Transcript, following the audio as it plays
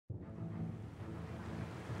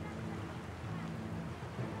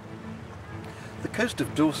coast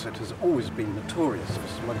of Dorset has always been notorious for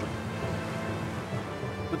smuggling.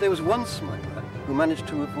 But there was one smuggler who managed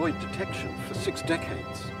to avoid detection for 6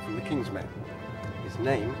 decades from the King's men. His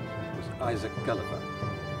name was Isaac Gulliver.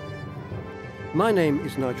 My name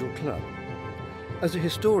is Nigel Clubb. As a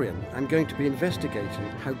historian, I'm going to be investigating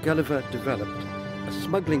how Gulliver developed a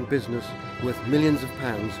smuggling business worth millions of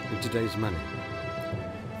pounds in today's money.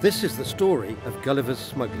 This is the story of Gulliver's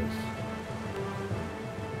Smugglers.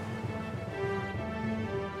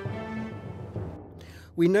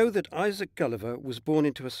 We know that Isaac Gulliver was born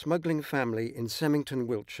into a smuggling family in Semmington,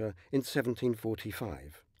 Wiltshire in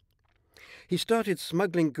 1745. He started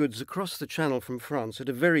smuggling goods across the Channel from France at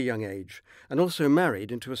a very young age and also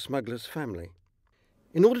married into a smuggler's family.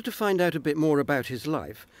 In order to find out a bit more about his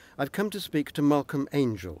life, I've come to speak to Malcolm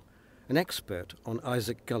Angel, an expert on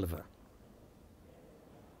Isaac Gulliver.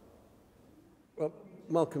 Well,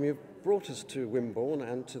 Malcolm, you've brought us to Wimborne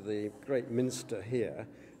and to the great minster here,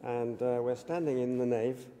 and we're standing in the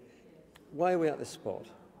nave. Why are we at this spot?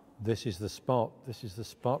 This is the spot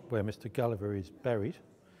where Mr. Gulliver is buried,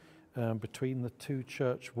 between the 2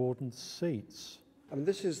 church wardens' seats. I mean,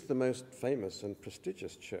 this is the most famous and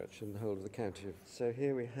prestigious church in the whole of the county. So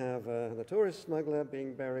here we have a notorious smuggler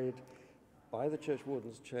being buried by the church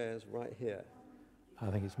warden's chairs right here. I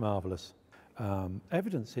think it's marvellous.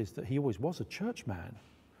 Evidence is that he always was a churchman,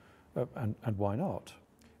 and why not?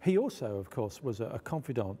 He also, of course, was a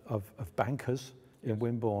confidant of bankers in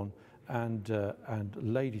Wimborne and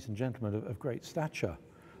ladies and gentlemen of great stature.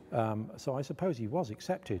 So I suppose he was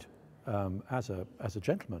accepted as a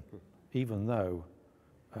gentleman, even though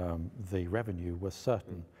the revenue was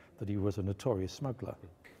certain that he was a notorious smuggler.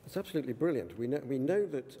 It's absolutely brilliant. We know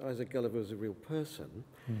that Isaac Gulliver was a real person,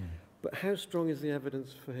 but how strong is the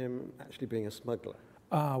evidence for him actually being a smuggler?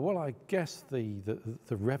 Well, I guess the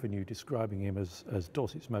revenue describing him as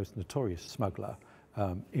Dorset's most notorious smuggler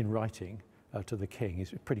in writing to the king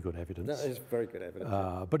is pretty good evidence. That is very good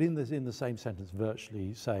evidence. But in the same sentence,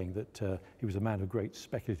 virtually saying that he was a man of great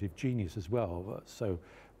speculative genius as well. So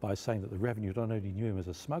by saying that the revenue not only knew him as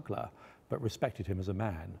a smuggler, but respected him as a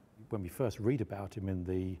man. When we first read about him in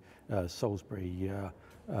the Salisbury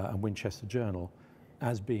and Winchester Journal,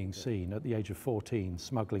 as being seen at the age of 14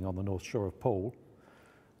 smuggling on the north shore of Poole,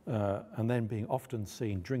 and then being often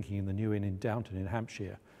seen drinking in the New Inn in Downton in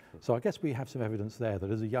Hampshire. So I guess we have some evidence there that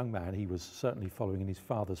as a young man he was certainly following in his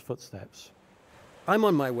father's footsteps. I'm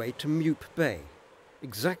on my way to Meup Bay,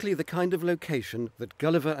 exactly the kind of location that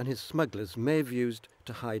Gulliver and his smugglers may have used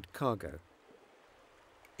to hide cargo.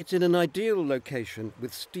 It's in an ideal location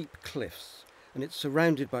with steep cliffs, and it's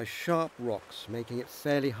surrounded by sharp rocks, making it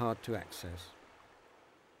fairly hard to access.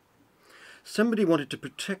 Somebody wanted to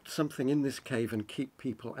protect something in this cave and keep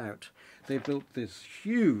people out. They built this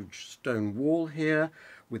huge stone wall here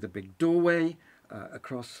with a big doorway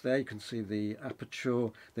across there. You can see the aperture.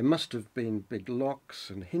 There must have been big locks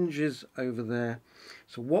and hinges over there.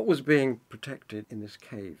 So what was being protected in this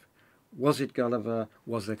cave? Was it Gulliver?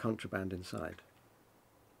 Was there contraband inside?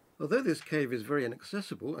 Although this cave is very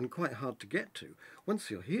inaccessible and quite hard to get to,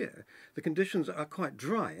 once you're here, the conditions are quite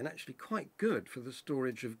dry and actually quite good for the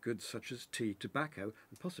storage of goods such as tea, tobacco,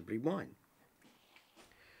 and possibly wine.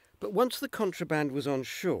 But once the contraband was on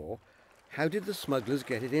shore, how did the smugglers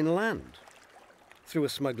get it inland? Through a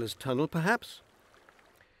smuggler's tunnel, perhaps?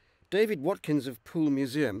 David Watkins of Poole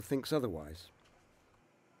Museum thinks otherwise.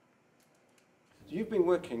 You've been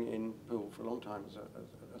working in Poole for a long time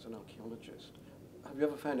as an archaeologist. Have you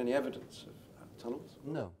ever found any evidence of tunnels?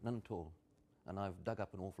 No, none at all. And I've dug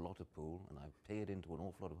up an awful lot of Poole, and I've peered into an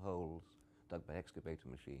awful lot of holes dug by excavator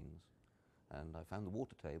machines, and I found the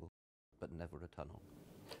water table, but never a tunnel.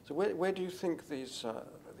 So where do you think these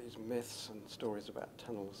myths and stories about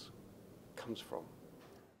tunnels comes from?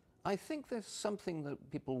 I think there's something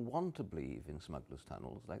that people want to believe in smugglers'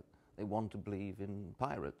 tunnels, like they want to believe in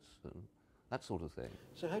pirates and that sort of thing.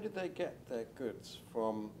 So how did they get their goods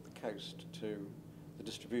from the coast to the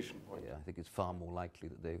distribution point? Yeah, I think it's far more likely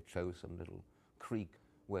that they chose some little creek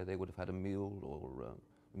where they would have had a mule or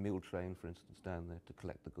a mule train, for instance, down there to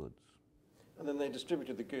collect the goods. And then they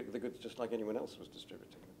distributed the goods just like anyone else was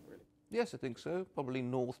distributing them, really? Yes, I think so. Probably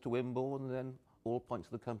north to Wimborne and then all points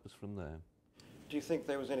of the compass from there. Do you think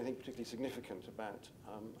there was anything particularly significant about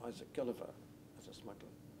Isaac Gulliver as a smuggler?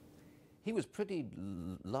 He was pretty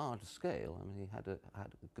large scale. I mean, he had a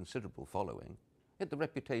considerable following. He had the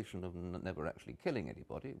reputation of never actually killing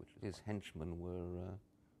anybody, which his henchmen were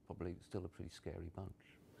probably still a pretty scary bunch.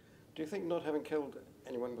 Do you think not having killed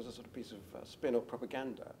anyone was a sort of piece of spin or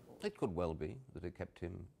propaganda? It could well be that it kept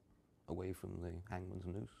him away from the hangman's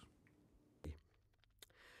noose.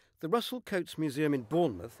 The Russell Coates Museum in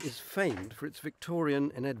Bournemouth is famed for its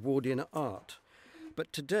Victorian and Edwardian art.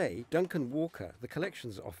 But today, Duncan Walker, the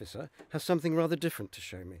collections officer, has something rather different to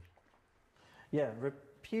show me. Yeah,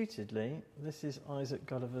 reputedly, this is Isaac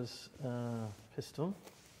Gulliver's pistol,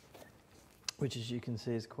 which, as you can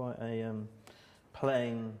see, is quite a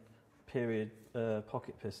plain period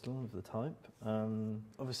pocket pistol of the type.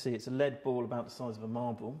 Obviously, it's a lead ball about the size of a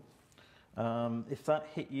marble. If that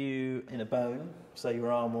hit you in a bone, say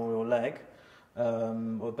your arm or your leg,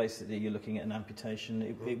 or basically you're looking at an amputation,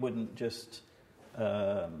 it wouldn't just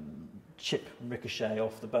chip, ricochet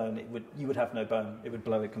off the bone. You would have no bone. It would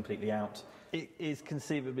blow it completely out. It is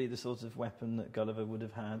conceivably the sort of weapon that Gulliver would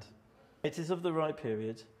have had. It is of the right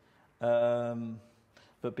period,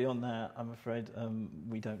 but beyond that, I'm afraid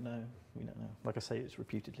we don't know. We don't know. Like I say, it's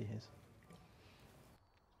reputedly his.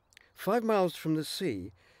 5 miles from the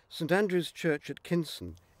sea, St Andrew's Church at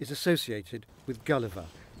Kinson is associated with Gulliver.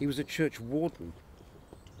 He was a church warden.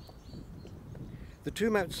 The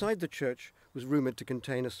tomb outside the church was rumoured to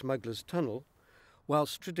contain a smuggler's tunnel,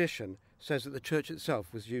 whilst tradition says that the church itself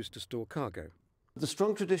was used to store cargo. The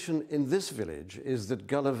strong tradition in this village is that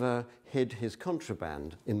Gulliver hid his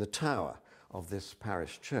contraband in the tower of this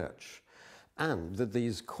parish church, and that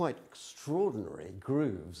these quite extraordinary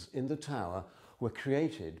grooves in the tower were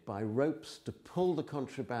created by ropes to pull the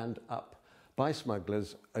contraband up by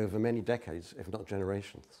smugglers over many decades, if not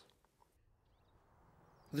generations.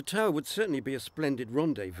 The tower would certainly be a splendid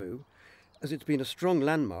rendezvous, as it's been a strong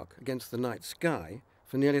landmark against the night sky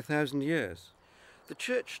for nearly 1,000 years. The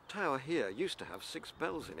church tower here used to have 6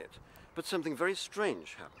 bells in it, but something very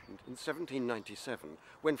strange happened in 1797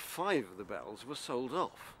 when 5 of the bells were sold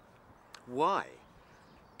off. Why?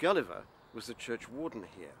 Gulliver was the church warden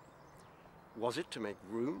here. Was it to make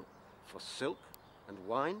room for silk and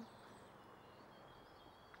wine?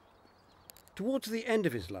 Towards the end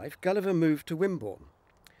of his life, Gulliver moved to Wimborne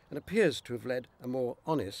and appears to have led a more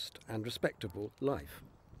honest and respectable life.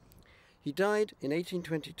 He died in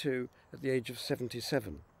 1822 at the age of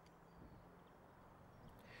 77.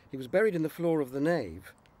 He was buried in the floor of the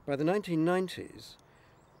nave. By the 1990s,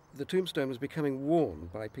 the tombstone was becoming worn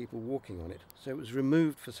by people walking on it, so it was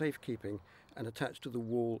removed for safekeeping and attached to the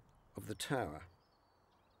wall of the tower.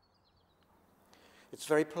 It's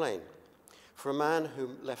very plain. For a man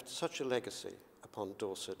who left such a legacy upon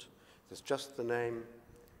Dorset, there's just the name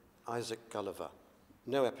Isaac Gulliver.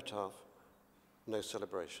 No epitaph, no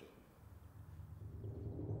celebration.